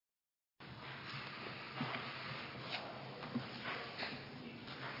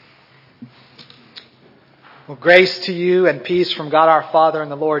Well, grace to you and peace from God our Father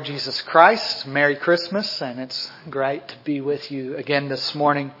and the Lord Jesus Christ. Merry Christmas, and it's great to be with you again this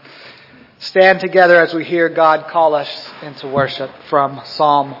morning. Stand together as we hear God call us into worship from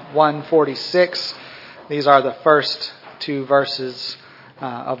Psalm 146. These are the first two verses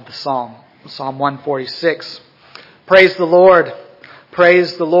of the psalm. Psalm 146. Praise the Lord.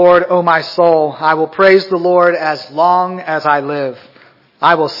 Praise the Lord, O my soul. I will praise the Lord as long as I live.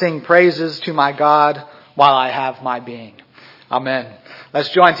 I will sing praises to my God while I have my being. Amen. Let's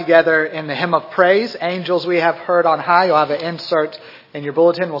join together in the hymn of praise. Angels we have heard on high. You'll have an insert in your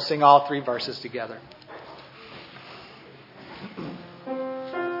bulletin. We'll sing all three verses together.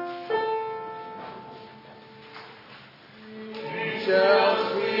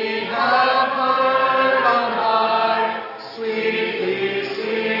 Angels we have heard on high, sweetly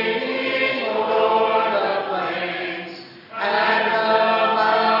singing o'er the plains, and the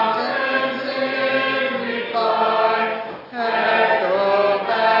mountains in reply echo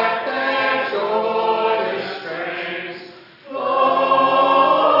back their joyous strains.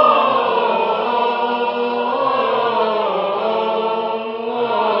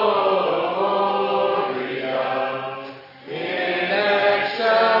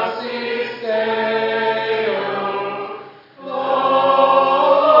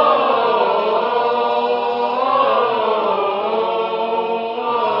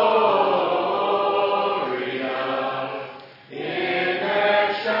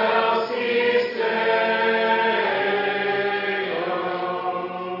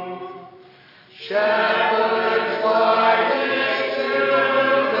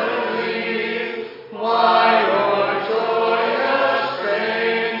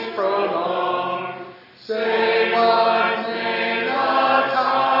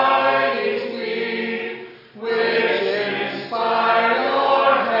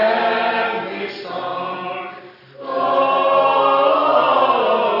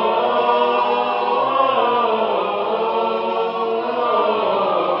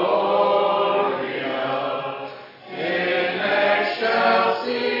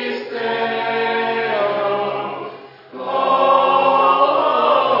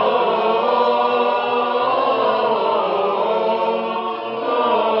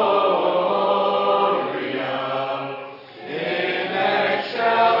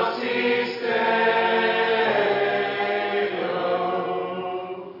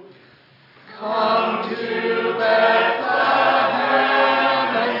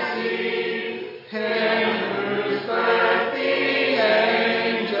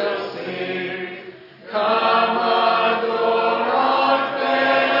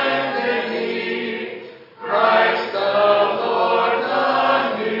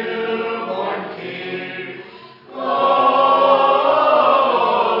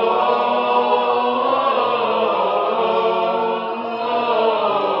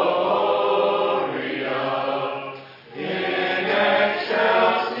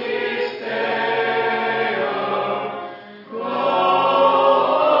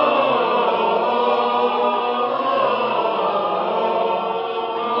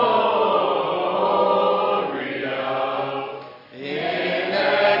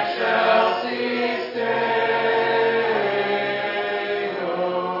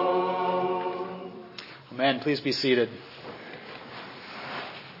 Please be seated.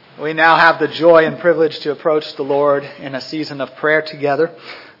 We now have the joy and privilege to approach the Lord in a season of prayer together.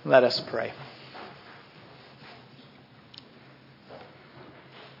 Let us pray.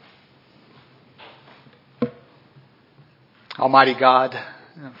 Almighty God,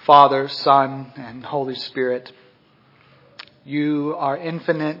 Father, Son, and Holy Spirit, you are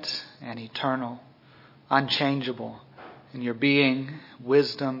infinite and eternal, unchangeable in your being,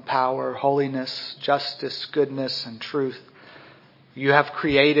 wisdom, power, holiness, justice, goodness, and truth. You have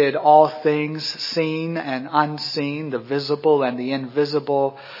created all things, seen and unseen. The visible and the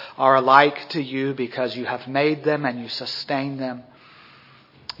invisible are alike to you because you have made them and you sustain them.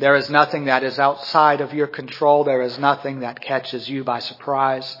 There is nothing that is outside of your control. There is nothing that catches you by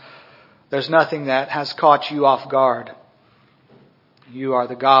surprise. There's nothing that has caught you off guard. You are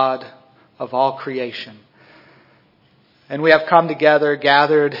the God of all creation. And we have come together,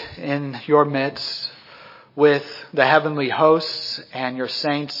 gathered in your midst with the heavenly hosts and your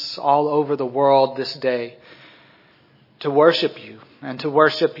saints all over the world this day to worship you and to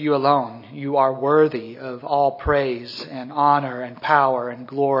worship you alone. You are worthy of all praise and honor and power and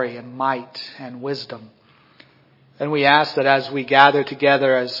glory and might and wisdom. And we ask that as we gather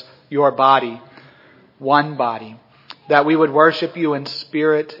together as your body, one body, that we would worship you in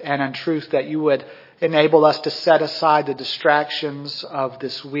spirit and in truth, that you would enable us to set aside the distractions of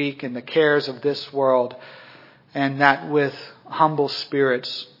this week and the cares of this world and that with humble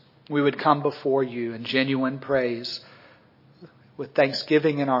spirits we would come before you in genuine praise, with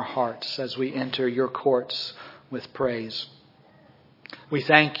thanksgiving in our hearts as we enter your courts with praise. We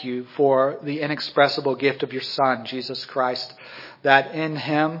thank you for the inexpressible gift of your Son, Jesus Christ, that in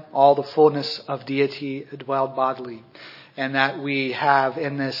him all the fullness of deity dwelled bodily, and that we have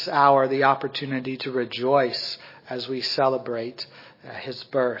in this hour the opportunity to rejoice as we celebrate his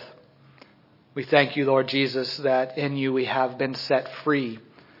birth. We thank you, Lord Jesus, that in you we have been set free.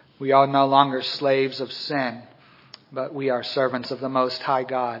 We are no longer slaves of sin, but we are servants of the Most High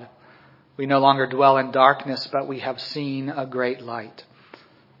God. We no longer dwell in darkness, but we have seen a great light.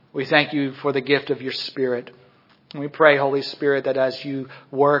 We thank you for the gift of your Spirit. And we pray, Holy Spirit, that as you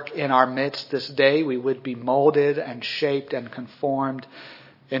work in our midst this day, we would be molded and shaped and conformed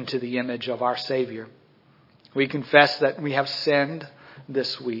into the image of our Savior. We confess that we have sinned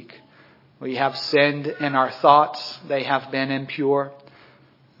this week. We have sinned in our thoughts. They have been impure.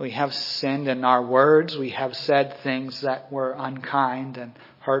 We have sinned in our words. We have said things that were unkind and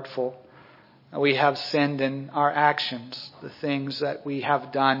hurtful. We have sinned in our actions. The things that we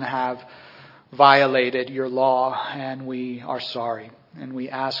have done have violated your law, and we are sorry. And we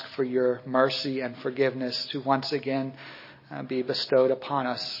ask for your mercy and forgiveness to once again be bestowed upon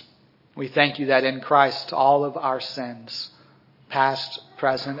us. We thank you that in Christ all of our sins, past,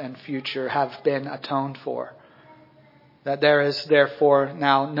 present, and future, have been atoned for. That there is therefore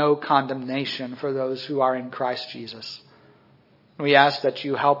now no condemnation for those who are in Christ Jesus. We ask that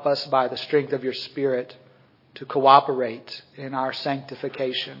you help us by the strength of your Spirit to cooperate in our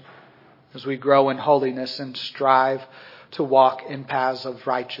sanctification as we grow in holiness and strive to walk in paths of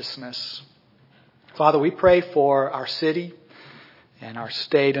righteousness. Father, we pray for our city and our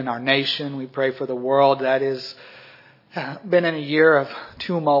state and our nation. We pray for the world that has been in a year of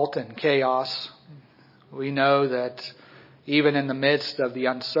tumult and chaos. We know that even in the midst of the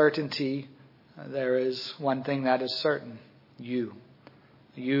uncertainty, there is one thing that is certain. You.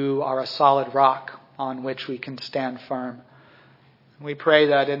 You are a solid rock on which we can stand firm. We pray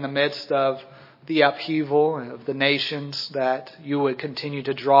that in the midst of the upheaval of the nations, that you would continue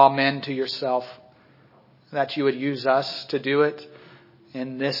to draw men to yourself, that you would use us to do it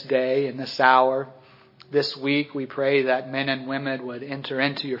in this day, in this hour. This week, we pray that men and women would enter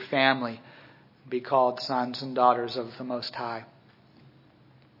into your family and be called sons and daughters of the Most High.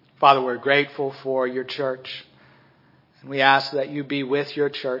 Father, we're grateful for your church. And we ask that you be with your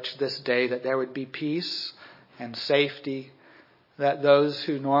church this day, that there would be peace and safety, that those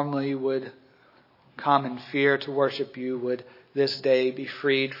who normally would come in fear to worship you would this day be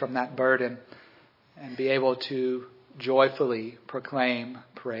freed from that burden and be able to joyfully proclaim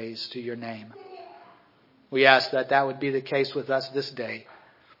praise to your name. We ask that that would be the case with us this day.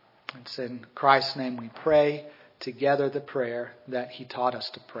 It's in Christ's name we pray together the prayer that he taught us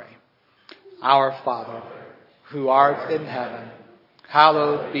to pray. Our Father, who art in heaven,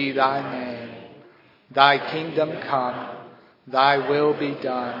 hallowed be thy name. Thy kingdom come, thy will be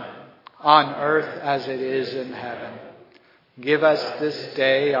done, on earth as it is in heaven. Give us this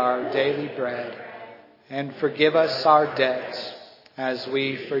day our daily bread, and forgive us our debts as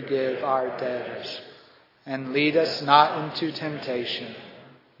we forgive our debtors. And lead us not into temptation,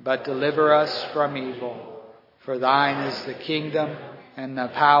 but deliver us from evil. For thine is the kingdom and the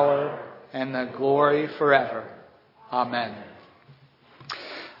power and the glory forever. Amen.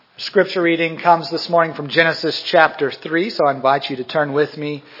 Scripture reading comes this morning from Genesis chapter 3, so I invite you to turn with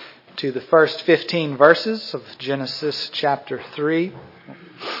me to the first 15 verses of Genesis chapter 3.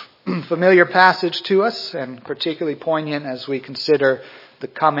 Familiar passage to us, and particularly poignant as we consider the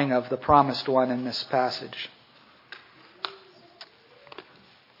coming of the promised one in this passage.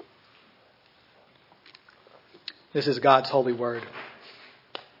 This is God's holy word.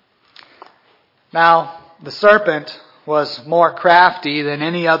 Now, the serpent was more crafty than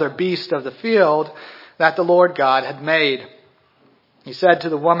any other beast of the field that the Lord God had made. He said to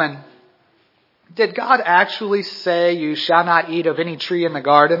the woman, "Did God actually say you shall not eat of any tree in the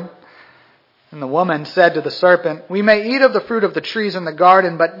garden?" And the woman said to the serpent, "We may eat of the fruit of the trees in the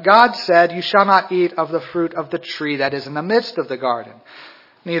garden, but God said, you shall not eat of the fruit of the tree that is in the midst of the garden.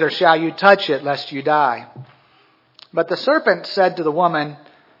 Neither shall you touch it, lest you die." But the serpent said to the woman,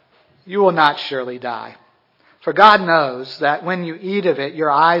 "You will not surely die. For God knows that when you eat of it,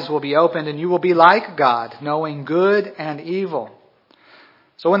 your eyes will be opened and you will be like God, knowing good and evil."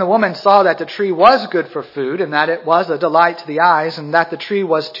 So when the woman saw that the tree was good for food, and that it was a delight to the eyes, and that the tree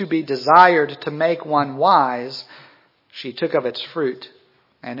was to be desired to make one wise, she took of its fruit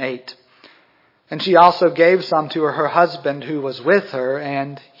and ate. And she also gave some to her husband who was with her,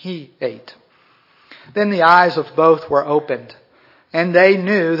 and he ate. Then the eyes of both were opened, and they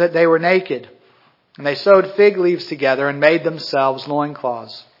knew that they were naked. And they sewed fig leaves together and made themselves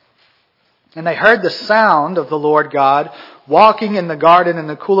loincloths. And they heard the sound of the Lord God walking in the garden in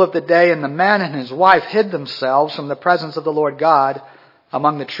the cool of the day, and the man and his wife hid themselves from the presence of the Lord God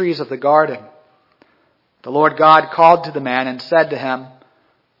among the trees of the garden. The Lord God called to the man and said to him,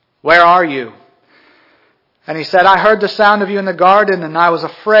 "Where are you?" And he said, "I heard the sound of you in the garden, and I was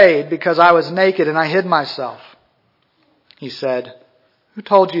afraid because I was naked and I hid myself." He said, "Who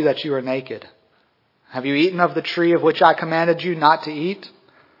told you that you were naked? Have you eaten of the tree of which I commanded you not to eat?"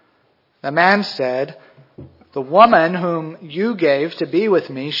 The man said, "The woman whom you gave to be with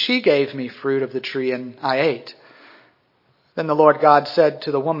me, she gave me fruit of the tree and I ate." Then the Lord God said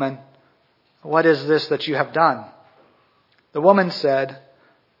to the woman, "What is this that you have done?" The woman said,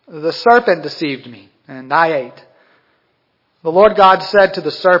 "The serpent deceived me, and I ate." The Lord God said to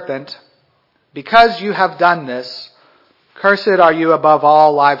the serpent, "Because you have done this, cursed are you above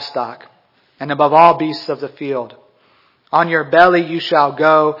all livestock, and above all beasts of the field. On your belly you shall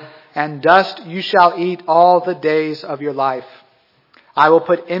go, and dust you shall eat all the days of your life. I will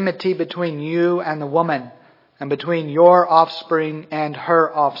put enmity between you and the woman, and between your offspring and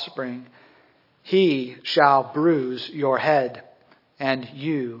her offspring. He shall bruise your head, and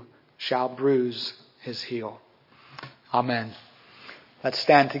you shall bruise his heel." Amen. Let's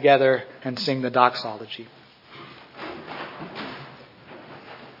stand together and sing the doxology.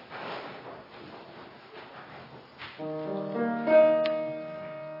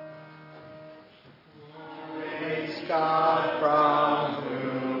 Praise God, from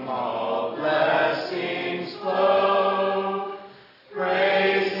whom all blessings flow.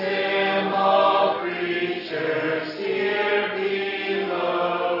 Praise Him, all creatures here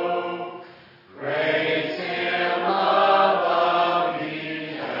below. Praise Him above the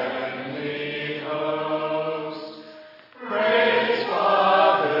heavenly host. Praise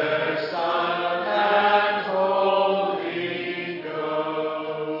Father, Son, and Holy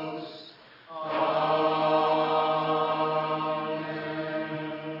Ghost. Amen.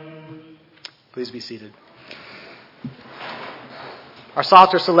 Please be seated. Our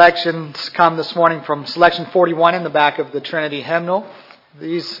Psalter selections come this morning from selection 41 in the back of the Trinity hymnal.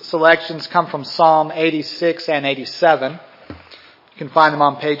 These selections come from Psalm 86 and 87. You can find them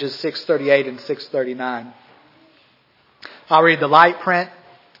on pages 638 and 639. I'll read the light print,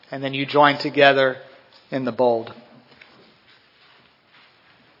 and then you join together in the bold.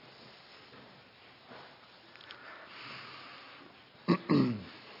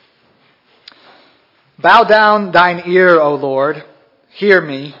 Bow down thine ear, O Lord. Hear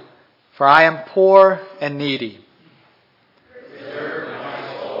me, for I am poor and needy. Preserve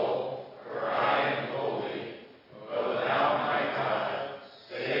my soul, for I am holy. O thou my God,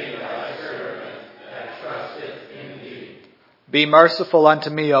 save thy servant that trusteth in thee. Be merciful unto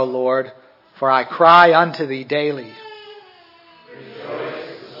me, O Lord, for I cry unto thee daily.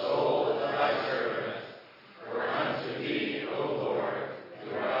 Rejoice the soul of thy servant, for unto thee, O Lord,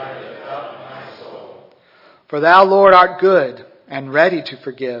 do I lift up my soul. For thou, Lord, art good and ready to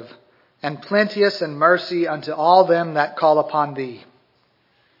forgive, and plenteous in mercy unto all them that call upon thee.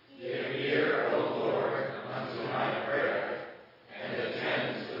 Give ear, O Lord, unto my prayer, and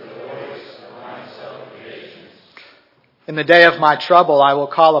attend to the voice of my supplications. In the day of my trouble I will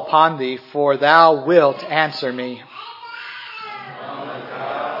call upon thee, for thou wilt answer me. Among the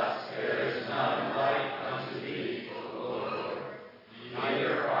gods there is none like unto thee, O Lord.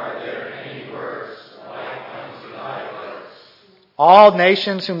 Neither are there any works like unto thy works. All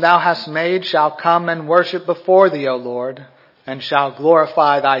nations whom thou hast made shall come and worship before thee, O Lord, and shall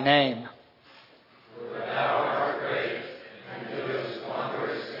glorify thy name. For thou art great, and doest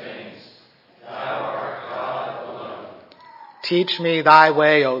wondrous things. Thou art God alone. Teach me thy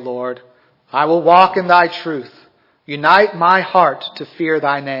way, O Lord. I will walk in thy truth. Unite my heart to fear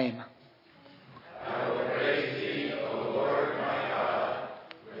thy name. I will praise thee, O Lord my God,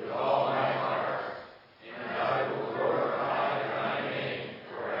 with all my heart, and I will glorify thy name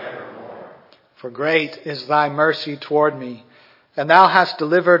forevermore. For great is thy mercy toward me, and thou hast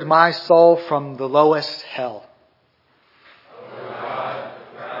delivered my soul from the lowest hell. O God,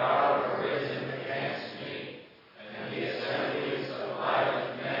 thou art risen against me, and the assemblies of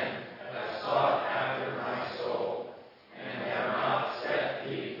violent men have sought after my soul, and have not set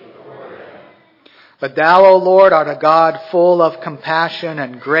thee before them. But thou, O Lord, art a God full of compassion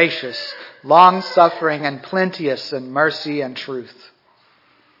and gracious, long-suffering and plenteous in mercy and truth.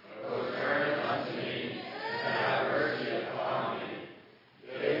 O turn unto me, and have mercy upon me.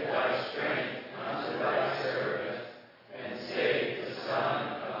 Give thy strength unto thy servant, and save the son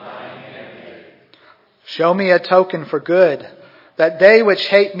of thine handmaid. Show me a token for good, that they which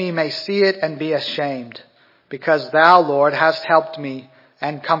hate me may see it and be ashamed, because thou, Lord, hast helped me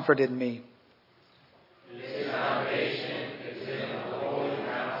and comforted me. His salvation is in the holy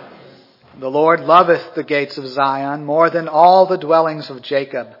mountains. The Lord loveth the gates of Zion more than all the dwellings of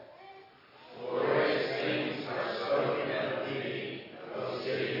Jacob. Glorious things are spoken of thee, O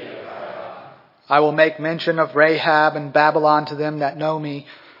city of God. I will make mention of Rahab and Babylon to them that know me.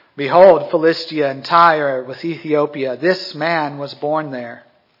 Behold, Philistia and Tyre with Ethiopia, this man was born there.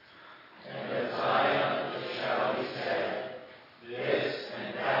 And of Zion it shall be said, this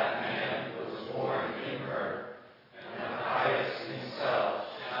and that man was born in her, and the highest himself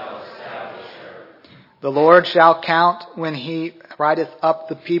shall establish her. The Lord shall count when he writeth up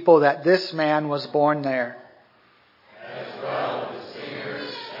the people that this man was born there. As well the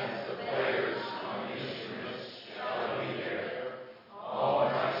singers and the players on instruments shall be there. All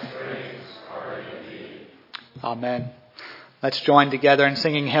my strings are in thee. Amen. Let's join together in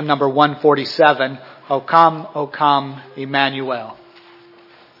singing hymn number 147, O come, Emmanuel.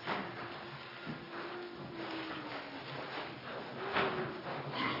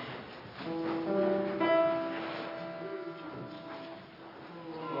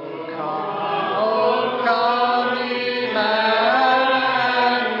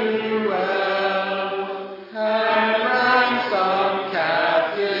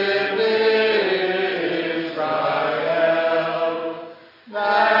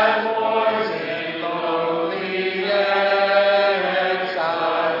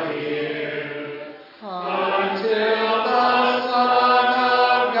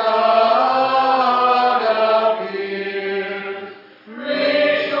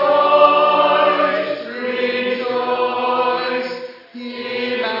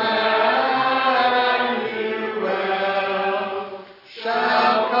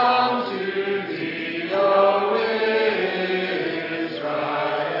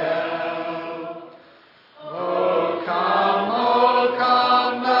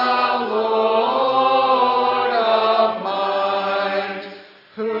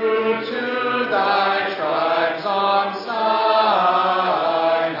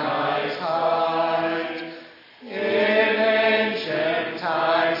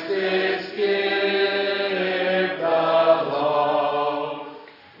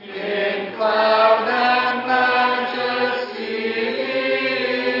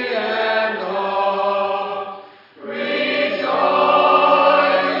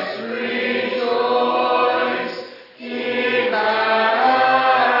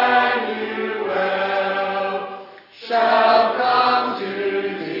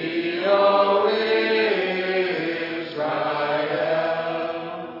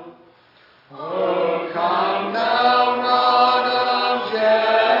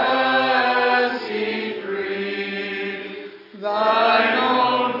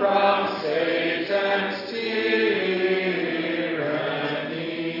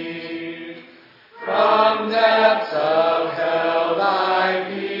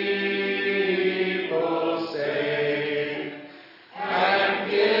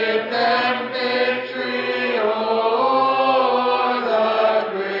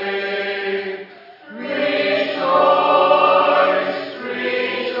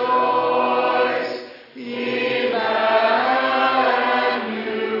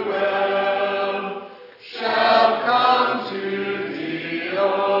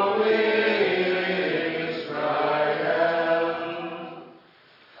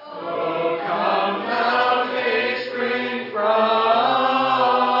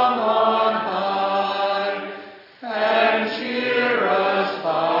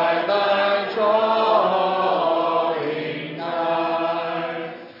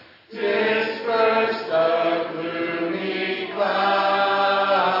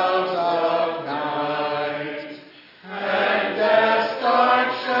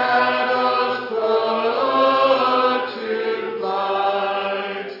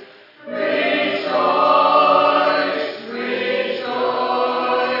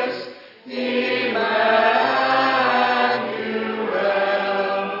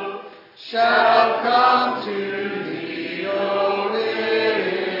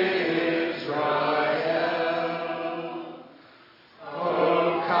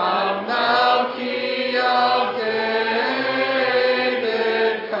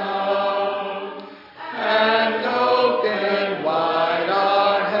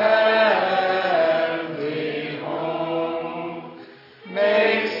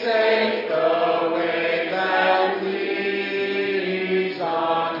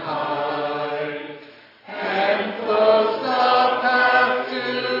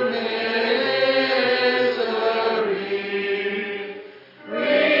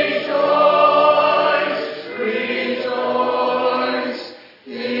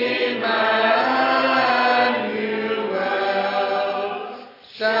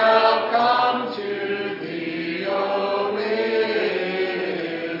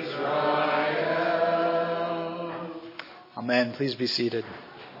 Please be seated.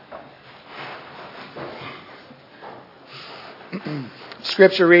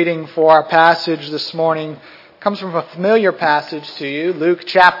 Scripture reading for our passage this morning comes from a familiar passage to you, Luke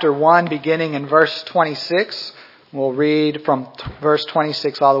chapter 1, beginning in verse 26. We'll read from verse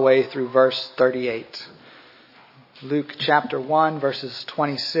 26 all the way through verse 38. Luke chapter 1, verses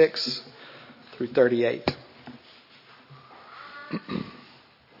 26 through 38.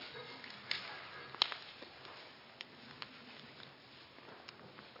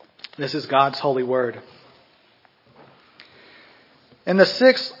 This is God's holy word. In the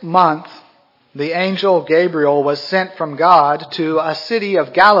 6th month, the angel Gabriel was sent from God to a city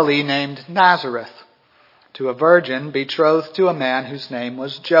of Galilee named Nazareth, to a virgin betrothed to a man whose name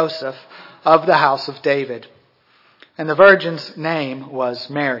was Joseph, of the house of David. And the virgin's name was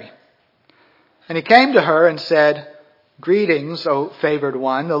Mary. And he came to her and said, "Greetings, O favored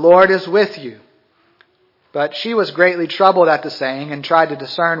one, the Lord is with you." But she was greatly troubled at the saying and tried to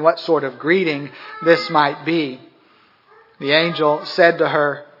discern what sort of greeting this might be. The angel said to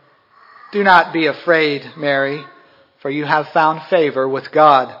her, "Do not be afraid, Mary, for you have found favor with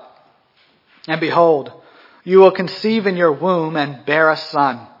God. And behold, you will conceive in your womb and bear a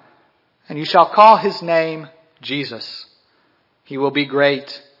son, and you shall call his name Jesus. He will be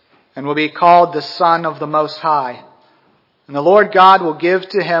great and will be called the Son of the Most High. And the Lord God will give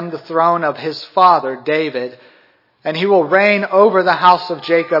to him the throne of his father David, and he will reign over the house of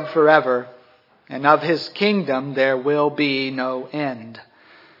Jacob forever, and of his kingdom there will be no end."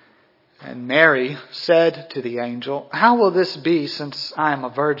 And Mary said to the angel, "How will this be, since I am a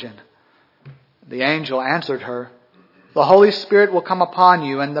virgin?" The angel answered her, "The Holy Spirit will come upon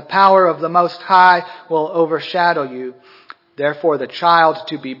you, and the power of the Most High will overshadow you. Therefore the child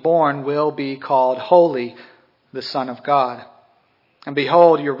to be born will be called Holy, the Son of God. And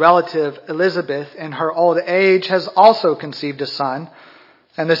behold, your relative Elizabeth in her old age has also conceived a son,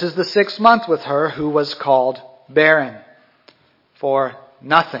 and this is the 6th month with her who was called barren. For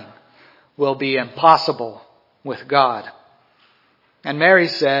nothing will be impossible with God." And Mary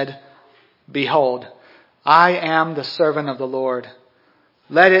said, "Behold, I am the servant of the Lord.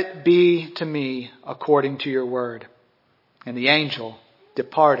 Let it be to me according to your word." And the angel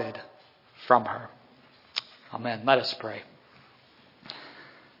departed from her. Amen. Let us pray.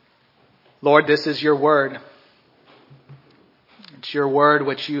 Lord, this is your word. It's your word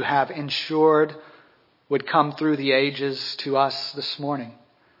which you have ensured would come through the ages to us this morning.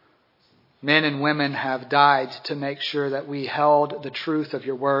 Men and women have died to make sure that we held the truth of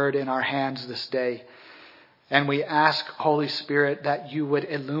your word in our hands this day. And we ask, Holy Spirit, that you would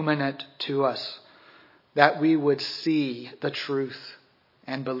illuminate to us, that we would see the truth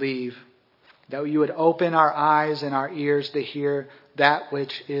and believe, that you would open our eyes and our ears to hear that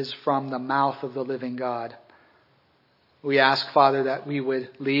which is from the mouth of the living God. We ask, Father, that we would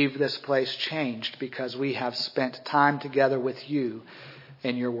leave this place changed because we have spent time together with you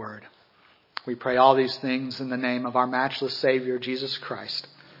in your word. We pray all these things in the name of our matchless Savior, Jesus Christ.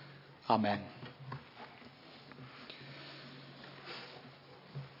 Amen.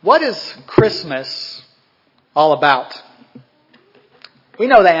 What is Christmas all about? We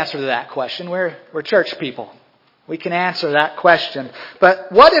know the answer to that question. We're church people. We can answer that question.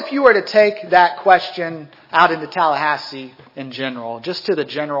 But what if you were to take that question out into Tallahassee in general, just to the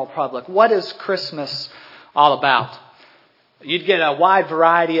general public? What is Christmas all about? You'd get a wide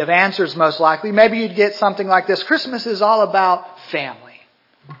variety of answers most likely. Maybe you'd get something like this: Christmas is all about family.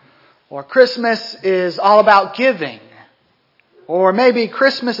 Or Christmas is all about giving. Or maybe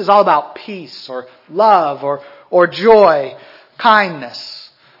Christmas is all about peace or love or joy, kindness.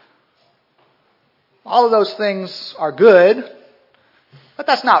 All of those things are good, but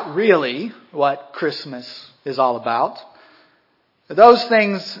that's not really what Christmas is all about. Those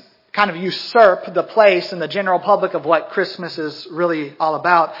things kind of usurp the place in the general public of what Christmas is really all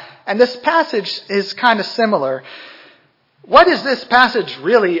about. And this passage is kind of similar. What is this passage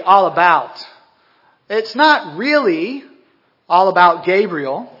really all about? It's not really all about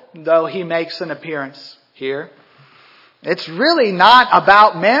Gabriel, though he makes an appearance here. It's really not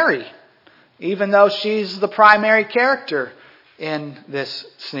about Mary, even though she's the primary character in this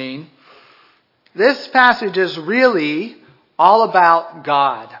scene. This passage is really all about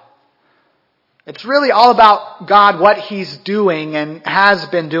God. It's really all about God, what He's doing and has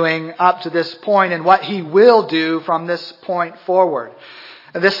been doing up to this point, and what He will do from this point forward.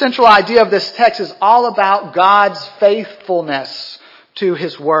 The central idea of this text is all about God's faithfulness to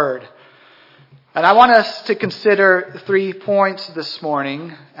His Word. And I want us to consider 3 points this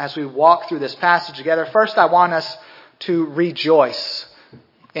morning as we walk through this passage together. First, I want us to rejoice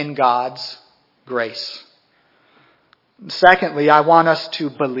in God's grace. Secondly, I want us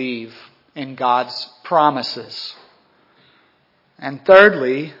to believe in God's promises. And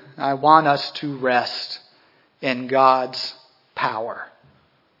thirdly, I want us to rest in God's power.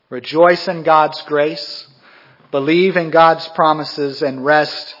 Rejoice in God's grace, believe in God's promises, and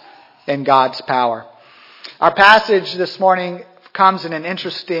rest in God's power. Our passage this morning comes in an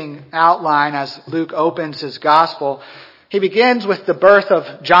interesting outline as Luke opens his gospel. He begins with the birth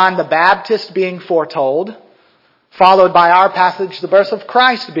of John the Baptist being foretold, followed by our passage, the birth of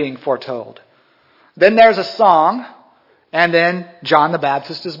Christ being foretold. Then there's a song, and then John the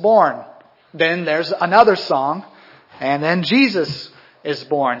Baptist is born. Then there's another song, and then Jesus is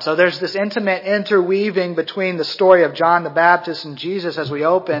born. So there's this intimate interweaving between the story of John the Baptist and Jesus as we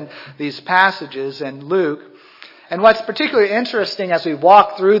open these passages in Luke. And what's particularly interesting as we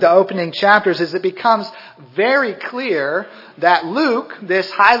walk through the opening chapters is it becomes very clear that Luke, this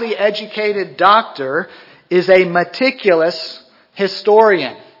highly educated doctor, is a meticulous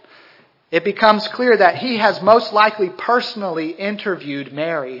historian. It becomes clear that he has most likely personally interviewed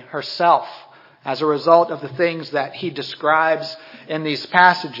Mary herself as a result of the things that he describes in these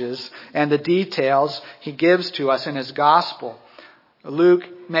passages and the details he gives to us in his gospel.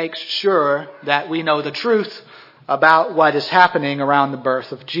 Luke makes sure that we know the truth about what is happening around the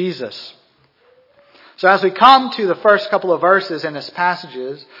birth of Jesus. So as we come to the first couple of verses in this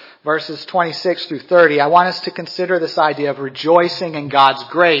passages, verses 26 through 30, I want us to consider this idea of rejoicing in God's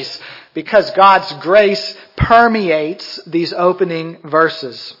grace, because God's grace permeates these opening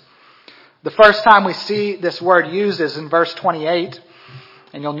verses. The first time we see this word used is in verse 28,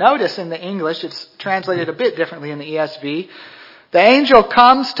 and you'll notice in the English it's translated a bit differently in the ESV. The angel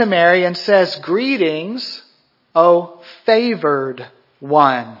comes to Mary and says, "Greetings, O favored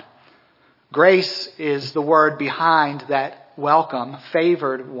one." Grace is the word behind that welcome,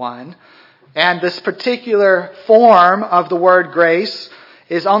 favored one. And this particular form of the word grace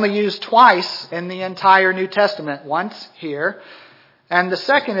is only used twice in the entire New Testament. Once here, and the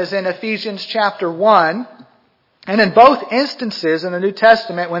second is in Ephesians chapter 1. And in both instances in the New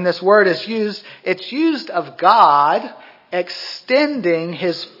Testament, when this word is used, it's used of God extending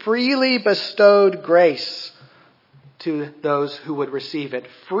His freely bestowed grace to those who would receive it.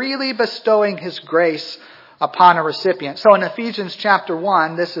 Freely bestowing His grace upon a recipient. So in Ephesians chapter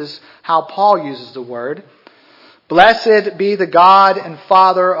 1, this is how Paul uses the word. "Blessed be the God and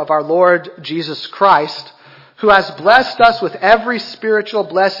Father of our Lord Jesus Christ, who has blessed us with every spiritual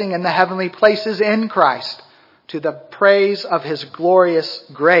blessing in the heavenly places in Christ, to the praise of His glorious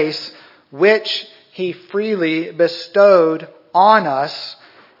grace, which He freely bestowed on us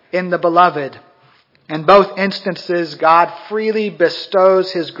in the Beloved." In both instances, God freely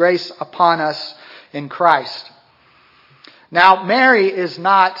bestows His grace upon us in Christ. Now, Mary is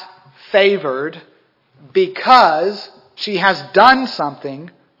not favored because she has done something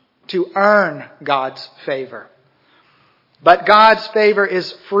to earn God's favor. But God's favor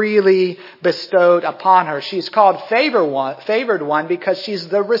is freely bestowed upon her. She's called favored one because she's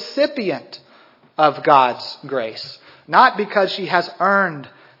the recipient of God's grace, not because she has earned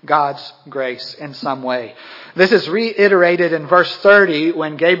God's grace in some way. This is reiterated in verse 30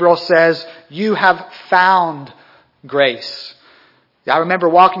 when Gabriel says, "You have found grace." I remember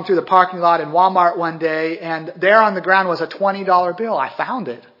walking through the parking lot in Walmart one day, and there on the ground was a $20 bill. I found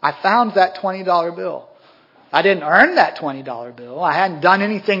it. I found that $20 bill. I didn't earn that $20 bill. I hadn't done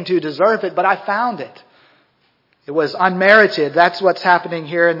anything to deserve it, but I found it. It was unmerited. That's what's happening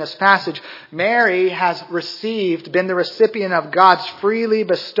here in this passage. Mary has been the recipient of God's freely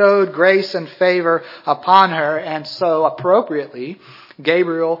bestowed grace and favor upon her, and so appropriately,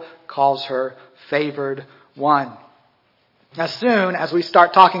 Gabriel calls her favored one. As soon as we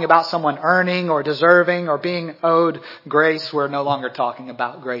start talking about someone earning or deserving or being owed grace, we're no longer talking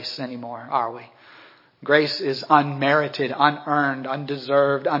about grace anymore, are we? Grace is unmerited, unearned,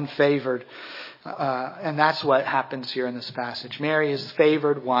 undeserved, unfavored. And that's what happens here in this passage. Mary is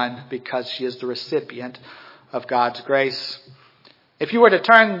favored one because she is the recipient of God's grace. If you were to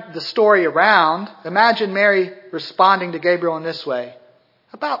turn the story around, imagine Mary responding to Gabriel in this way.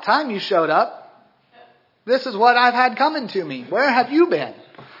 "About time you showed up. This is what I've had coming to me. Where have you been?"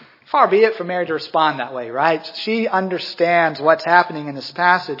 Far be it for Mary to respond that way, right? She understands what's happening in this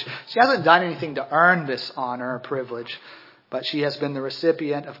passage. She hasn't done anything to earn this honor or privilege, but she has been the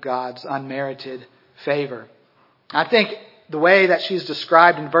recipient of God's unmerited favor. I think the way that she's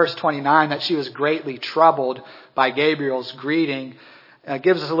described in verse 29, that she was greatly troubled by Gabriel's greeting,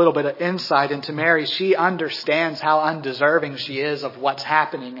 gives us a little bit of insight into Mary. She understands how undeserving she is of what's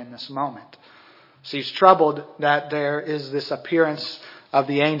happening in this moment. She's troubled that there is this appearance of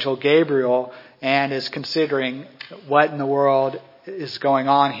the angel Gabriel and is considering what in the world is going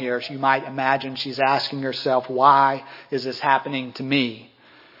on here. You might imagine she's asking herself, why is this happening to me?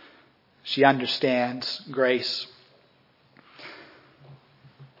 She understands grace.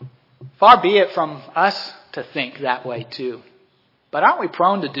 Far be it from us to think that way too. But aren't we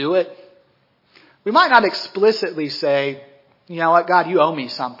prone to do it? We might not explicitly say, you know what, God, you owe me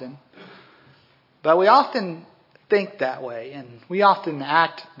something. But we often think that way, and we often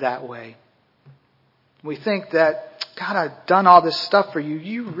act that way. We think that, God, I've done all this stuff for you.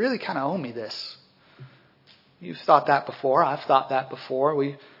 You really kind of owe me this. You've thought that before. I've thought that before.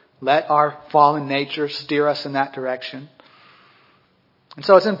 We let our fallen nature steer us in that direction. And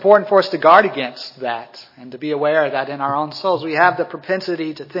so it's important for us to guard against that and to be aware that in our own souls we have the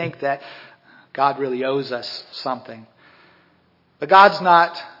propensity to think that God really owes us something. But God's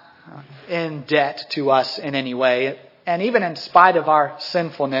not in debt to us in any way. And even in spite of our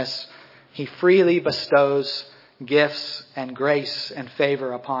sinfulness, He freely bestows gifts and grace and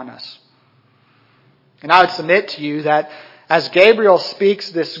favor upon us. And I would submit to you that as Gabriel speaks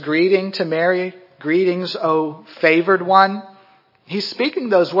this greeting to Mary, greetings, O favored one, he's speaking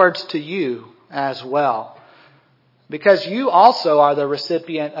those words to you as well. Because you also are the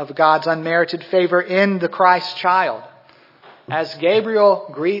recipient of God's unmerited favor in the Christ child. As Gabriel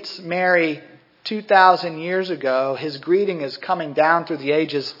greets Mary 2,000 years ago, his greeting is coming down through the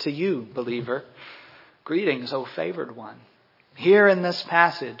ages to you, believer. Greetings, O favored one. Here in this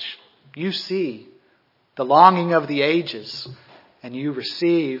passage, you see the longing of the ages, and you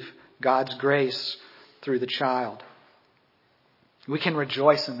receive God's grace through the child. We can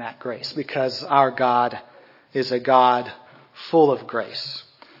rejoice in that grace because our God is a God full of grace.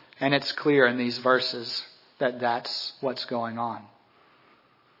 And it's clear in these verses that that's what's going on.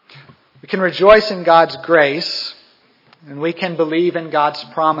 We can rejoice in God's grace, and we can believe in God's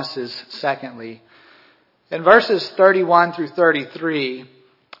promises, secondly. In verses 31 through 33,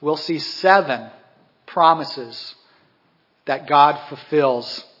 we'll see 7 promises that God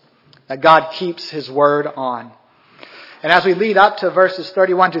fulfills, that God keeps His word on. And as we lead up to verses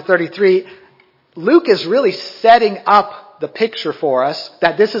 31 to 33, Luke is really setting up the picture for us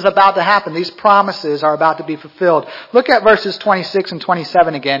that this is about to happen. These promises are about to be fulfilled. Look at verses 26 and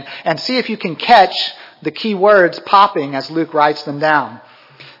 27 again and see if you can catch the key words popping as Luke writes them down.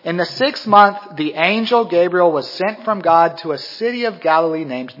 In the 6th month, the angel Gabriel was sent from God to a city of Galilee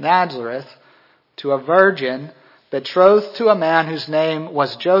named Nazareth, to a virgin betrothed to a man whose name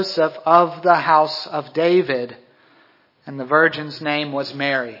was Joseph of the house of David. And the virgin's name was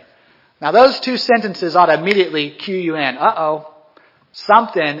Mary. Now those 2 sentences ought to immediately cue you in.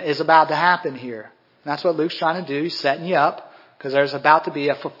 Something is about to happen here. And that's what Luke's trying to do. He's setting you up because there's about to be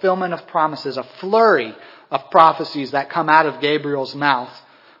a fulfillment of promises, a flurry of prophecies that come out of Gabriel's mouth,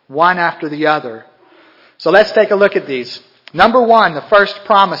 one after the other. So let's take a look at these. Number 1, the first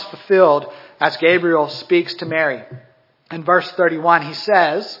promise fulfilled as Gabriel speaks to Mary. In verse 31, he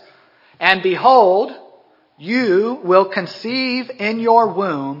says, "And behold, you will conceive in your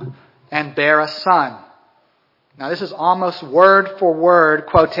womb and bear a son." Now this is almost word for word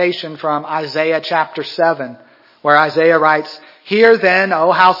quotation from Isaiah chapter 7, where Isaiah writes, "Hear then,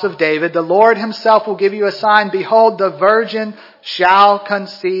 O house of David, the Lord Himself will give you a sign. Behold, the virgin shall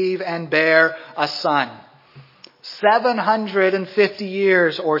conceive and bear a son." 750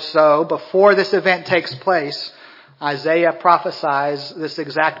 years or so before this event takes place, Isaiah prophesies this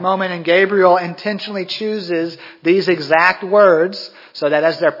exact moment, and Gabriel intentionally chooses these exact words so that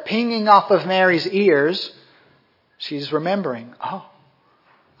as they're pinging off of Mary's ears, she's remembering,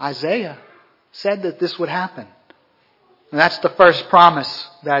 Isaiah said that this would happen. And that's the first promise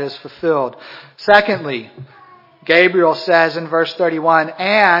that is fulfilled. Secondly, Gabriel says in verse 31,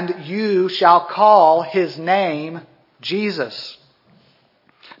 "And you shall call His name Jesus."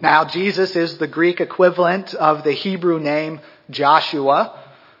 Now, Jesus is the Greek equivalent of the Hebrew name Joshua,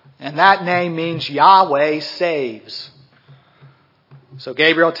 and that name means Yahweh saves. So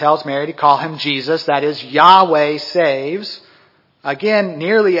Gabriel tells Mary to call Him Jesus, that is, Yahweh saves. Again,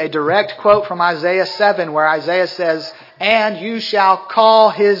 nearly a direct quote from Isaiah 7, where Isaiah says, "And you shall call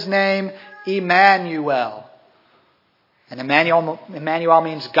His name Emmanuel." And Emmanuel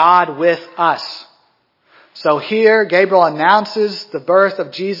means God with us. So here, Gabriel announces the birth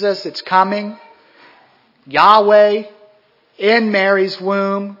of Jesus. It's coming. Yahweh in Mary's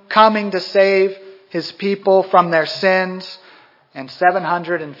womb, coming to save His people from their sins. And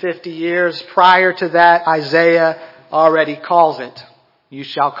 750 years prior to that, Isaiah already calls it. "You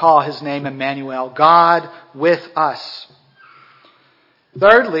shall call His name Emmanuel," God with us.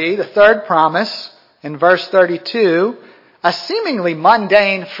 Thirdly, the third promise in verse 32, A seemingly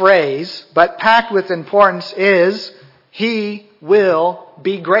mundane phrase, but packed with importance, is, he will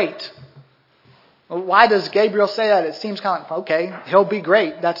be great. Why does Gabriel say that? It seems kind of, okay, he'll be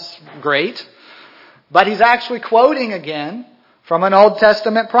great. That's great. But he's actually quoting again from an Old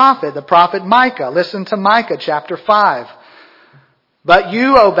Testament prophet, the prophet Micah. Listen to Micah chapter 5. But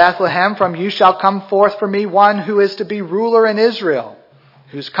you, O Bethlehem, from you shall come forth for me one who is to be ruler in Israel,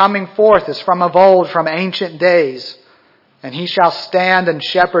 whose coming forth is from of old, from ancient days. And he shall stand and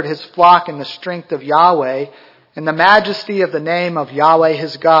shepherd his flock in the strength of Yahweh, in the majesty of the name of Yahweh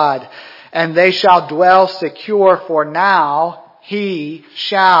his God. And they shall dwell secure, for now he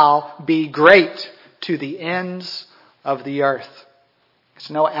shall be great to the ends of the earth.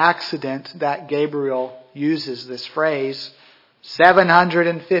 It's no accident that Gabriel uses this phrase.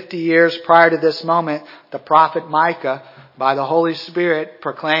 750 years prior to this moment, the prophet Micah, by the Holy Spirit,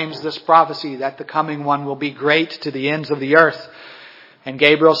 proclaims this prophecy that the coming one will be great to the ends of the earth. And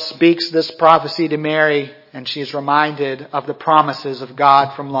Gabriel speaks this prophecy to Mary, and she is reminded of the promises of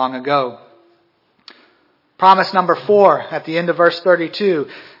God from long ago. Promise number 4, at the end of verse 32,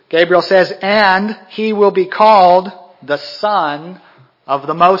 Gabriel says, and he will be called the Son of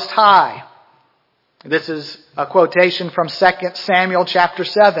the Most High. This is a quotation from 2 Samuel chapter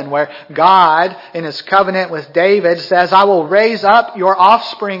 7, where God, in his covenant with David, says, I will raise up your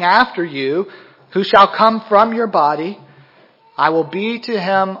offspring after you, who shall come from your body. I will be to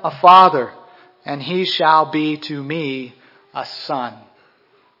him a father, and he shall be to me a son.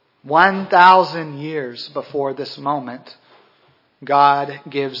 1,000 years before this moment, God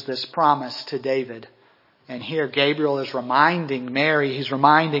gives this promise to David. And here Gabriel is reminding Mary, he's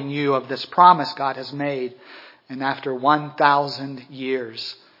reminding you of this promise God has made. And after 1,000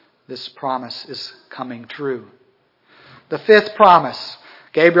 years, this promise is coming true. The 5th promise,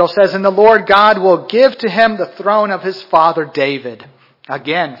 Gabriel says, and the Lord God will give to him the throne of his father David.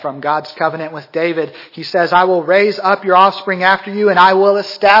 Again, from God's covenant with David, he says, I will raise up your offspring after you, and I will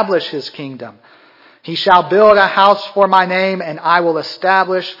establish his kingdom. He shall build a house for my name, and I will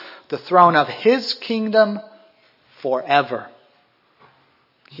establish the throne of his kingdom forever.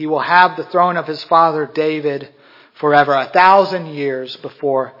 He will have the throne of his father David forever, 1,000 years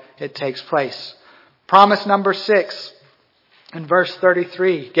before it takes place. Promise number 6, in verse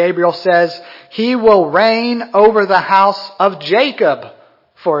 33, Gabriel says, he will reign over the house of Jacob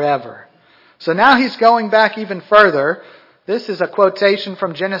forever. So now he's going back even further. This is a quotation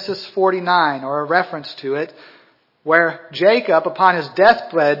from Genesis 49, or a reference to it, where Jacob, upon his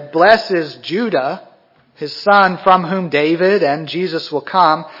deathbed, blesses Judah, his son from whom David and Jesus will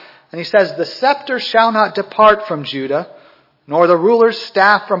come. And he says, the scepter shall not depart from Judah, nor the ruler's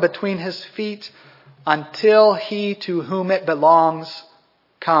staff from between his feet, until he to whom it belongs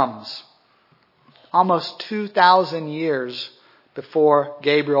comes. Almost 2,000 years before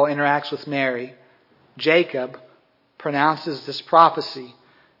Gabriel interacts with Mary, Jacob pronounces this prophecy.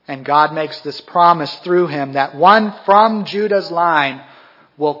 And God makes this promise through him that one from Judah's line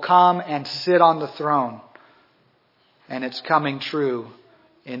will come and sit on the throne. And it's coming true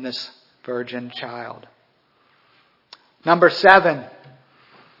in this virgin child. Number 7.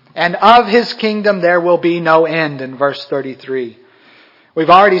 And of his kingdom there will be no end, in verse 33. We've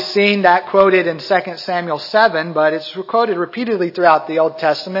already seen that quoted in 2 Samuel 7, but it's quoted repeatedly throughout the Old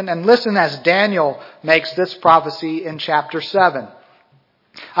Testament. And listen as Daniel makes this prophecy in chapter 7.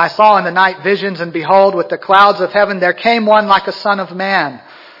 I saw in the night visions, and behold, with the clouds of heaven there came one like a son of man.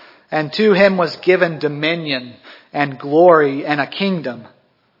 And to him was given dominion and glory and a kingdom.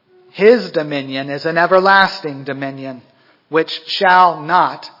 His dominion is an everlasting dominion, which shall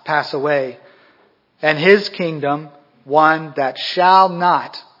not pass away. And his kingdom, one that shall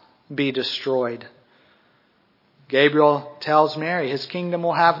not be destroyed. Gabriel tells Mary his kingdom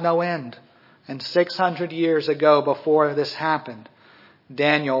will have no end. And 600 years ago, before this happened,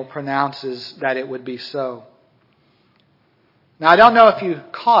 Daniel pronounces that it would be so. Now, I don't know if you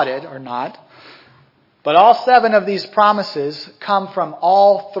caught it or not, but all 7 of these promises come from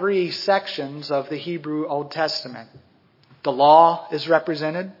all 3 sections of the Hebrew Old Testament. The law is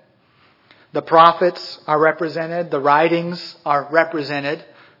represented. The prophets are represented. The writings are represented.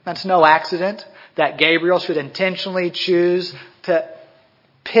 That's no accident that Gabriel should intentionally choose to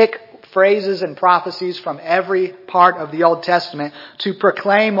pick phrases and prophecies from every part of the Old Testament to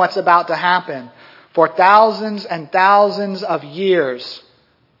proclaim what's about to happen. For thousands and thousands of years,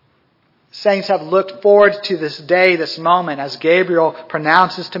 saints have looked forward to this day, this moment, as Gabriel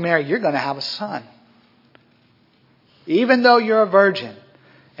pronounces to Mary, you're going to have a son. Even though you're a virgin.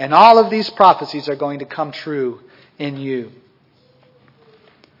 And all of these prophecies are going to come true in you.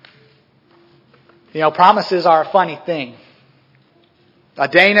 You know, promises are a funny thing. A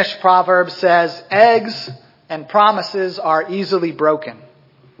Danish proverb says, eggs and promises are easily broken.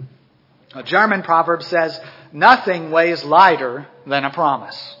 A German proverb says, nothing weighs lighter than a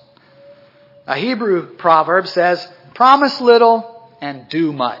promise. A Hebrew proverb says, promise little and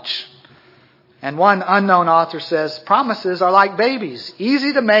do much. And one unknown author says, promises are like babies,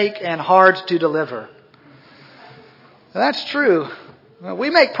 easy to make and hard to deliver. That's true. We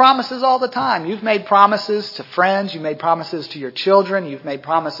make promises all the time. You've made promises to friends. You've made promises to your children. You've made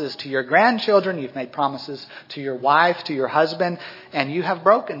promises to your grandchildren. You've made promises to your wife, to your husband. And you have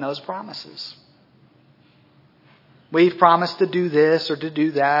broken those promises. We've promised to do this or to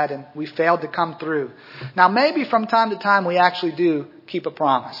do that, and we failed to come through. Now, maybe from time to time we actually do keep a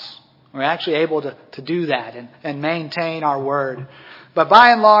promise. We're actually able to do that and maintain our word. But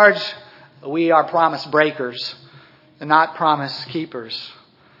by and large, we are promise breakers and not promise keepers.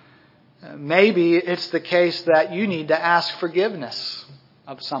 Maybe it's the case that you need to ask forgiveness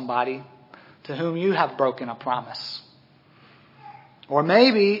of somebody to whom you have broken a promise. Or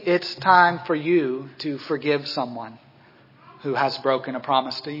maybe it's time for you to forgive someone who has broken a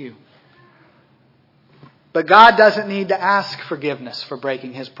promise to you. But God doesn't need to ask forgiveness for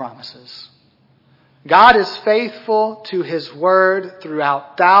breaking His promises. God is faithful to His word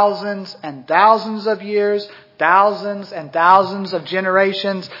throughout thousands and thousands of years, thousands and thousands of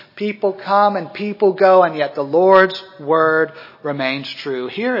generations. People come and people go, and yet the Lord's word remains true.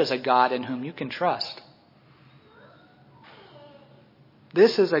 Here is a God in whom you can trust.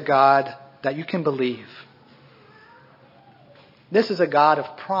 This is a God that you can believe. This is a God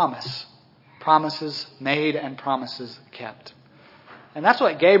of promise. Promises made and promises kept. And that's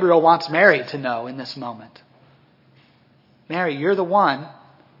what Gabriel wants Mary to know in this moment. Mary, you're the one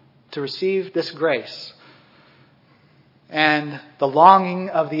to receive this grace. And the longing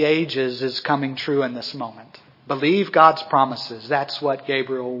of the ages is coming true in this moment. Believe God's promises. That's what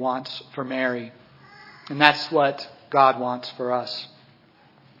Gabriel wants for Mary. And that's what God wants for us.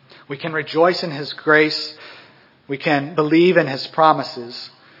 We can rejoice in His grace. We can believe in His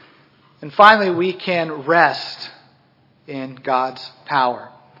promises. And finally, we can rest in God's power.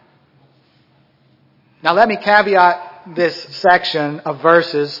 Now let me caveat this section of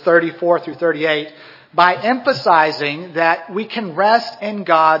verses 34 through 38 by emphasizing that we can rest in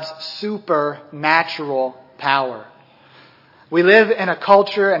God's supernatural power. We live in a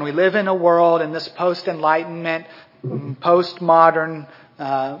culture and we live in a world in this post-enlightenment, postmodern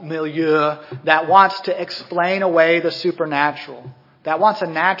milieu that wants to explain away the supernatural, that wants a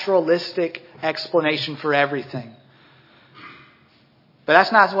naturalistic explanation for everything. But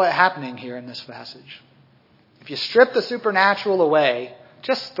that's not what's happening here in this passage. If you strip the supernatural away,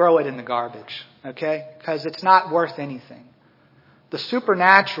 just throw it in the garbage, okay? Because it's not worth anything. The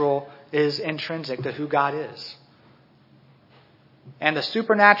supernatural is intrinsic to who God is. And the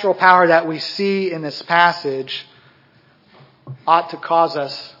supernatural power that we see in this passage ought to cause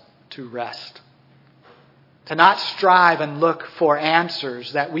us to rest. To not strive and look for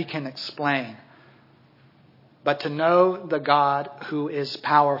answers that we can explain, but to know the God who is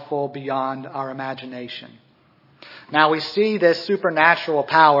powerful beyond our imagination. Now we see this supernatural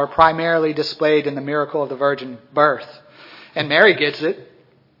power primarily displayed in the miracle of the virgin birth. And Mary gets it.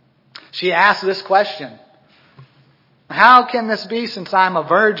 She asks this question: how can this be since I'm a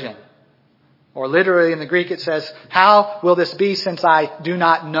virgin? Or literally in the Greek it says, how will this be since I do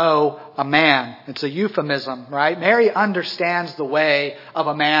not know a man? It's a euphemism, right? Mary understands the way of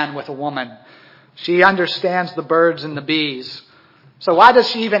a man with a woman. She understands the birds and the bees. So why does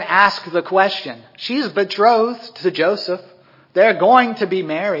she even ask the question? She's betrothed to Joseph. They're going to be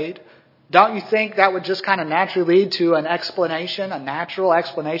married. Don't you think that would just kind of naturally lead to an explanation, a natural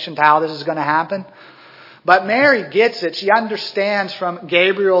explanation to how this is going to happen? But Mary gets it. She understands from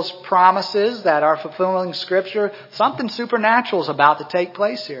Gabriel's promises that are fulfilling Scripture, something supernatural is about to take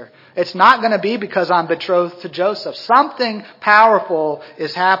place here. It's not going to be because I'm betrothed to Joseph. Something powerful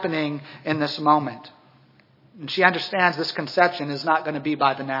is happening in this moment. And she understands this conception is not going to be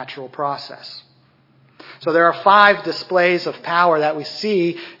by the natural process. So there are 5 displays of power that we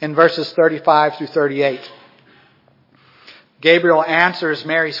see in verses 35 through 38. Gabriel answers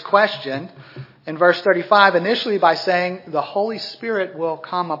Mary's question in verse 35 initially by saying, the Holy Spirit will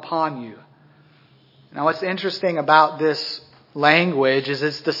come upon you. Now what's interesting about this language is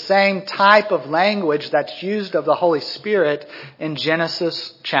it's the same type of language that's used of the Holy Spirit in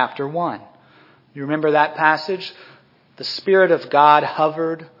Genesis chapter 1. You remember that passage? The Spirit of God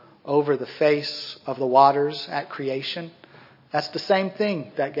hovered over the face of the waters at creation. That's the same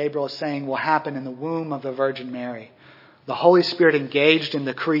thing that Gabriel is saying will happen in the womb of the Virgin Mary. The Holy Spirit engaged in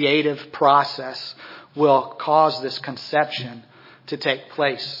the creative process will cause this conception to take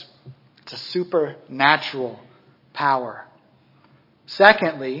place. It's a supernatural power.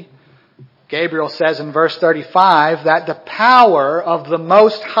 Secondly, Gabriel says in verse 35 that the power of the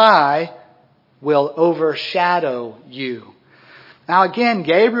Most High will overshadow you. Now again,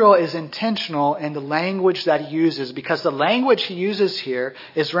 Gabriel is intentional in the language that he uses because the language he uses here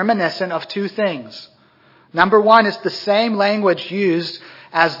is reminiscent of two things. Number one, it's the same language used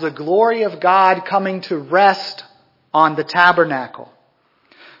as the glory of God coming to rest on the tabernacle.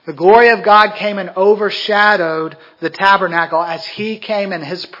 The glory of God came and overshadowed the tabernacle as He came and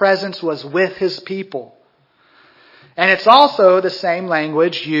His presence was with His people. And it's also the same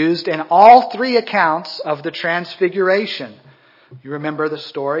language used in all three accounts of the Transfiguration. You remember the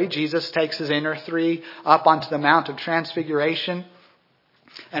story. Jesus takes His inner three up onto the Mount of Transfiguration.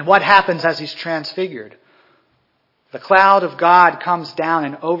 And what happens as He's transfigured? The cloud of God comes down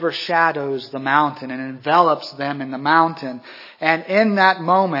and overshadows the mountain and envelops them in the mountain. And in that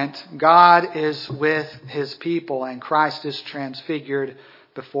moment, God is with His people and Christ is transfigured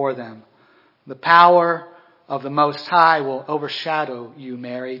before them. The power of the Most High will overshadow you,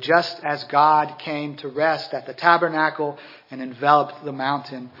 Mary, just as God came to rest at the tabernacle and enveloped the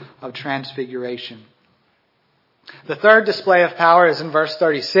mountain of Transfiguration. The third display of power is in verse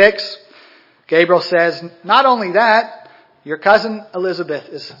 36. Gabriel says, not only that, your cousin Elizabeth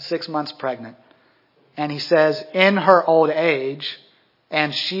is 6 months pregnant. And he says, in her old age,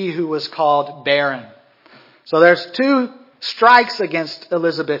 and she who was called barren. So there's two strikes against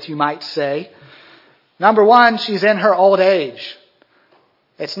Elizabeth, you might say. Number one, she's in her old age.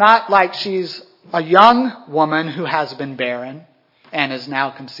 It's not like she's a young woman who has been barren and is now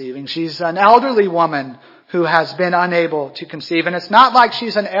conceiving. She's an elderly woman who has been unable to conceive. And it's not like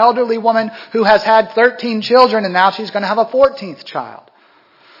she's an elderly woman who has had 13 children and now she's going to have a 14th child.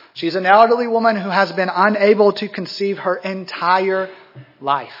 She's an elderly woman who has been unable to conceive her entire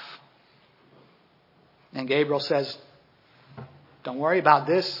life. And Gabriel says, don't worry about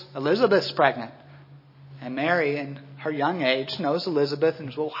this. Elizabeth's pregnant. And Mary, in her young age, knows Elizabeth and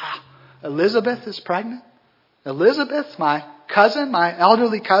says, well, wow, Elizabeth is pregnant? Elizabeth, my cousin, my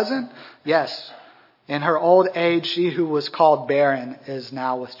elderly cousin? Yes. In her old age, she who was called barren is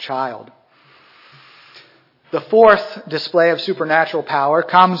now with child. The fourth display of supernatural power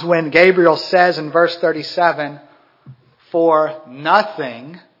comes when Gabriel says in verse 37, for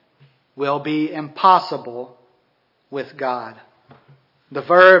nothing will be impossible with God. The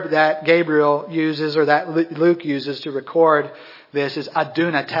verb that Gabriel uses or that Luke uses to record this is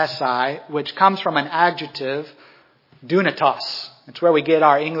adunatesai, which comes from an adjective, dunatos. It's where we get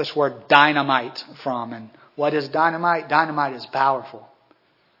our English word dynamite from. And what is dynamite? Dynamite is powerful.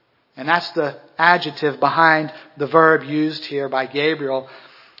 And that's the adjective behind the verb used here by Gabriel.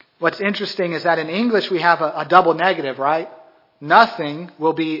 What's interesting is that in English we have a double negative, right? Nothing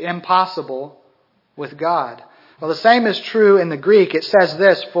will be impossible with God. Well, the same is true in the Greek. It says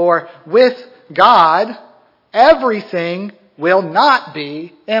this, for with God, everything will not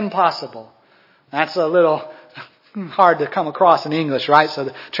be impossible. That's a little hard to come across in English, right? So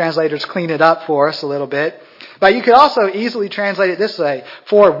the translators clean it up for us a little bit. But you could also easily translate it this way,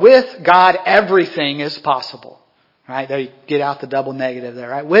 for with God, everything is possible. Right? There you get out the double negative there,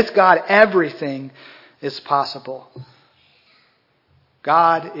 right? With God, everything is possible.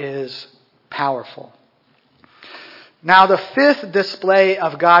 God is powerful. Now, the fifth display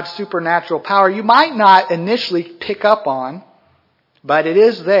of God's supernatural power, you might not initially pick up on, but it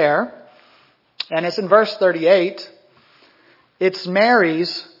is there. And it's in verse 38. It's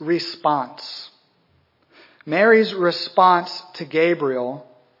Mary's response. Mary's response to Gabriel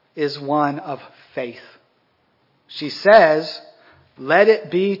is one of faith. She says, let it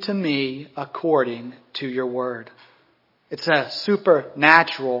be to me according to your word. It's a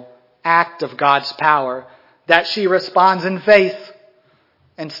supernatural act of God's power that she responds in faith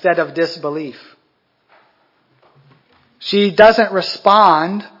instead of disbelief. She doesn't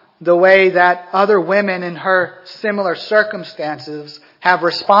respond the way that other women in her similar circumstances have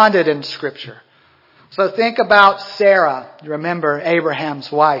responded in Scripture. So think about Sarah. You remember Abraham's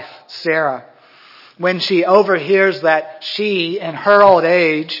wife, Sarah. When she overhears that she, in her old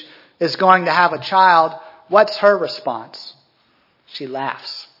age, is going to have a child, what's her response? She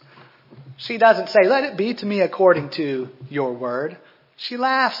laughs. She doesn't say, let it be to me according to your word. She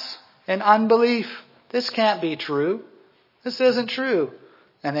laughs in unbelief. This can't be true. This isn't true.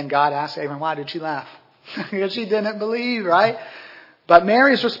 And then God asks Abraham, why did she laugh? Because she didn't believe, right? But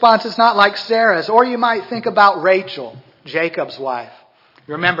Mary's response is not like Sarah's. Or you might think about Rachel, Jacob's wife.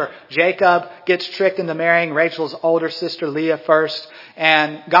 You remember, Jacob gets tricked into marrying Rachel's older sister Leah first.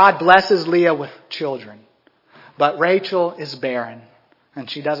 And God blesses Leah with children. But Rachel is barren, and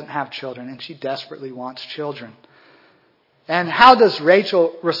she doesn't have children, and she desperately wants children. And how does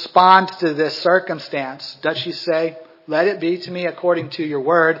Rachel respond to this circumstance? Does she say, "Let it be to me according to your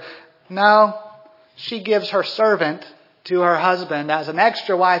word"? No, she gives her servant to her husband as an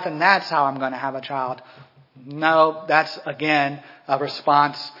extra wife, and that's how I'm going to have a child. No, that's again a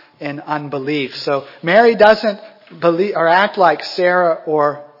response in unbelief. So Mary doesn't believe or act like Sarah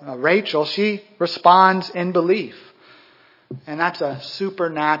or Rachel. She responds in belief. And that's a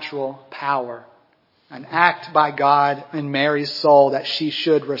supernatural power. An act by God in Mary's soul that she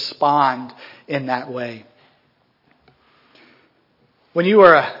should respond in that way. When you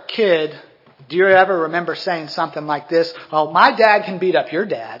were a kid, do you ever remember saying something like this? "Oh, my dad can beat up your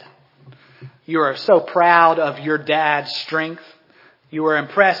dad." You were so proud of your dad's strength. You were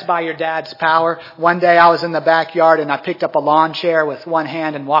impressed by your dad's power. One day I was in the backyard and I picked up a lawn chair with one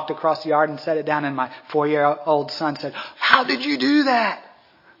hand and walked across the yard and set it down, and my 4-year-old son said, "How did you do that?"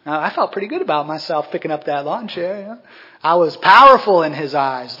 Now, I felt pretty good about myself picking up that lawn chair. You know? I was powerful in his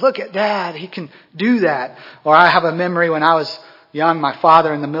eyes. Look at Dad, he can do that. Or I have a memory when I was young, my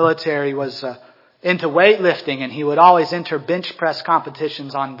father in the military was into weightlifting, and he would always enter bench press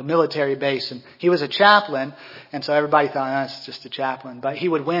competitions on the military base. And he was a chaplain, and so everybody thought, "That's just a chaplain." But he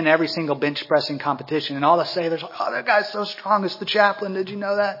would win every single bench pressing competition, and all the sailors, "Oh, that guy's so strong, it's the chaplain. Did you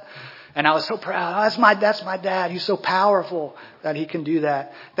know that?" And I was so proud. "Oh, that's my dad. He's so powerful that he can do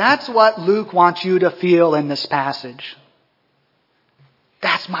that." That's what Luke wants you to feel in this passage.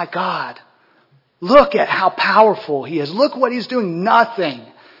 That's my God. Look at how powerful he is. Look what he's doing. Nothing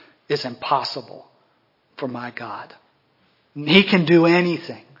is impossible for my God. He can do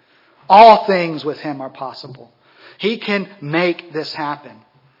anything. All things with him are possible. He can make this happen.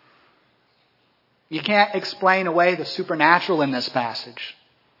 You can't explain away the supernatural in this passage.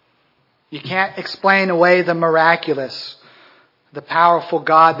 You can't explain away the miraculous, the powerful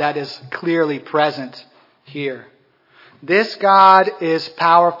God that is clearly present here. This God is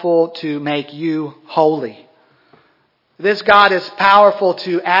powerful to make you holy. This God is powerful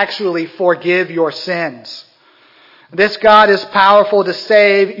to actually forgive your sins. This God is powerful to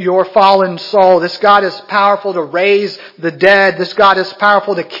save your fallen soul. This God is powerful to raise the dead. This God is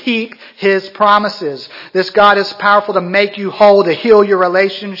powerful to keep His promises. This God is powerful to make you whole, to heal your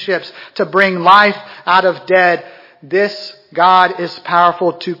relationships, to bring life out of dead. This God is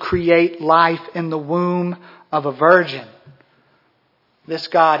powerful to create life in the womb of a virgin. This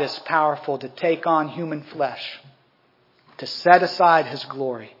God is powerful to take on human flesh, to set aside His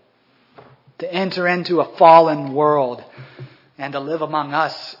glory, to enter into a fallen world, and to live among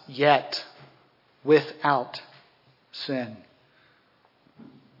us yet without sin.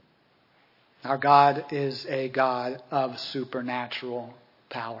 Our God is a God of supernatural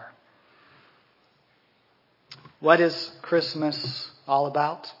power. What is Christmas all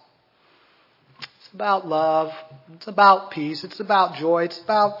about? It's about love. It's about peace. It's about joy. It's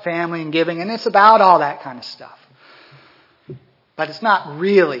about family and giving. And it's about all that kind of stuff. But it's not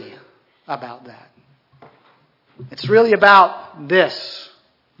really about that. It's really about this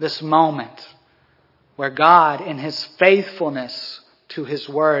moment where God, in His faithfulness to His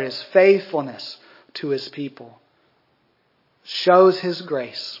word, His faithfulness to His people, shows His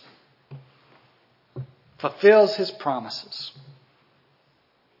grace, fulfills His promises,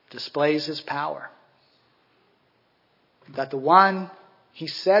 displays His power. That the one He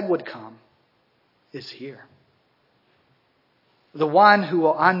said would come is here. The one who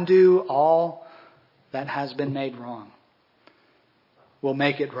will undo all that has been made wrong will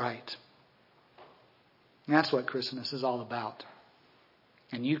make it right. And that's what Christmas is all about.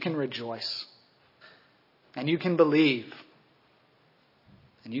 And you can rejoice. And you can believe.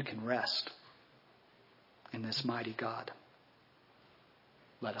 And you can rest in this mighty God.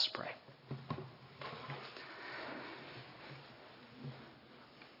 Let us pray.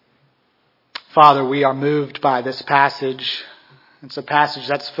 Father, we are moved by this passage. It's a passage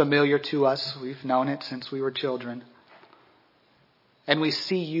that's familiar to us. We've known it since we were children. And we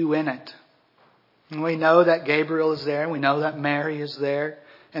see you in it. And we know that Gabriel is there. We know that Mary is there.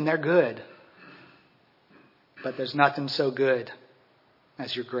 And they're good. But there's nothing so good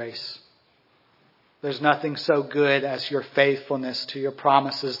as your grace. There's nothing so good as your faithfulness to your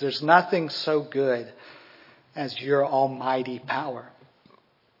promises. There's nothing so good as your almighty power.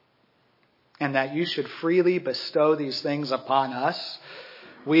 And that you should freely bestow these things upon us,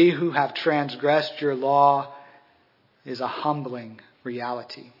 we who have transgressed your law, is a humbling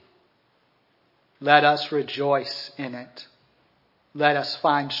reality. Let us rejoice in it. Let us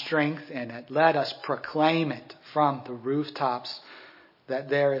find strength in it. Let us proclaim it from the rooftops that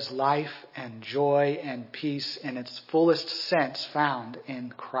there is life and joy and peace in its fullest sense found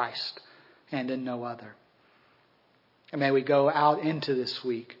in Christ and in no other. And may we go out into this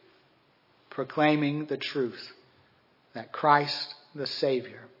week proclaiming the truth that Christ the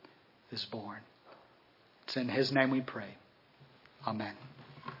Savior is born. It's in His name we pray. Amen.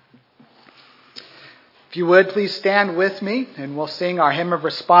 If you would, please stand with me and we'll sing our hymn of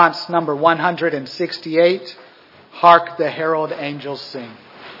response, number 168, Hark the Herald Angels Sing.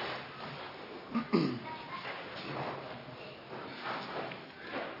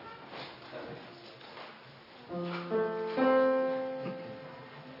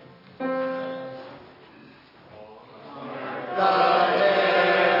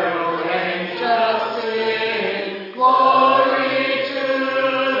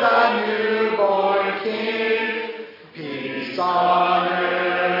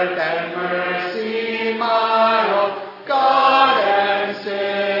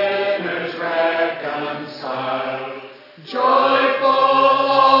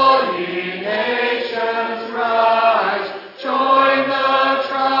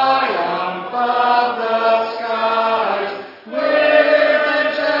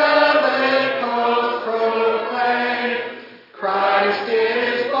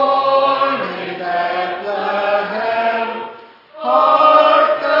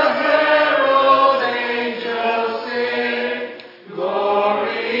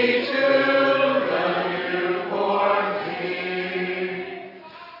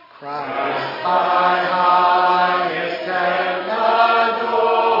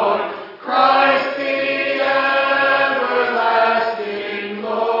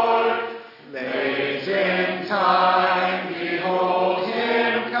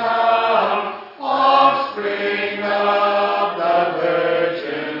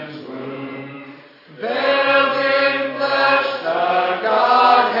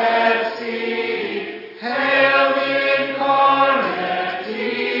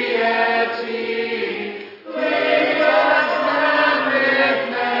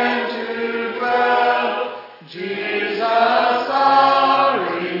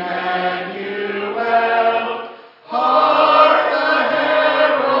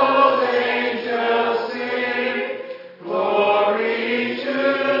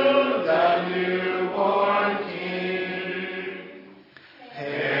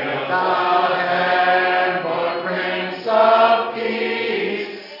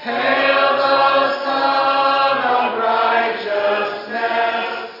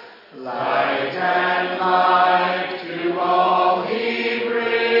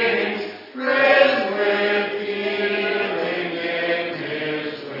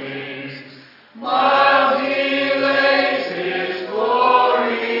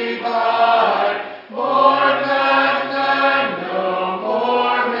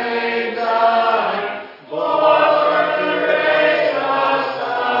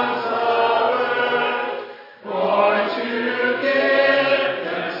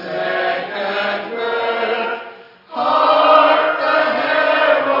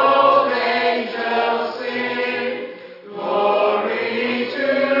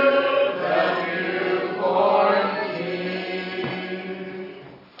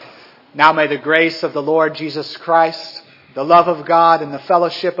 Now may the grace of the Lord Jesus Christ, the love of God, and the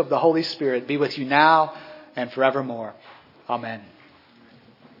fellowship of the Holy Spirit be with you now and forevermore. Amen.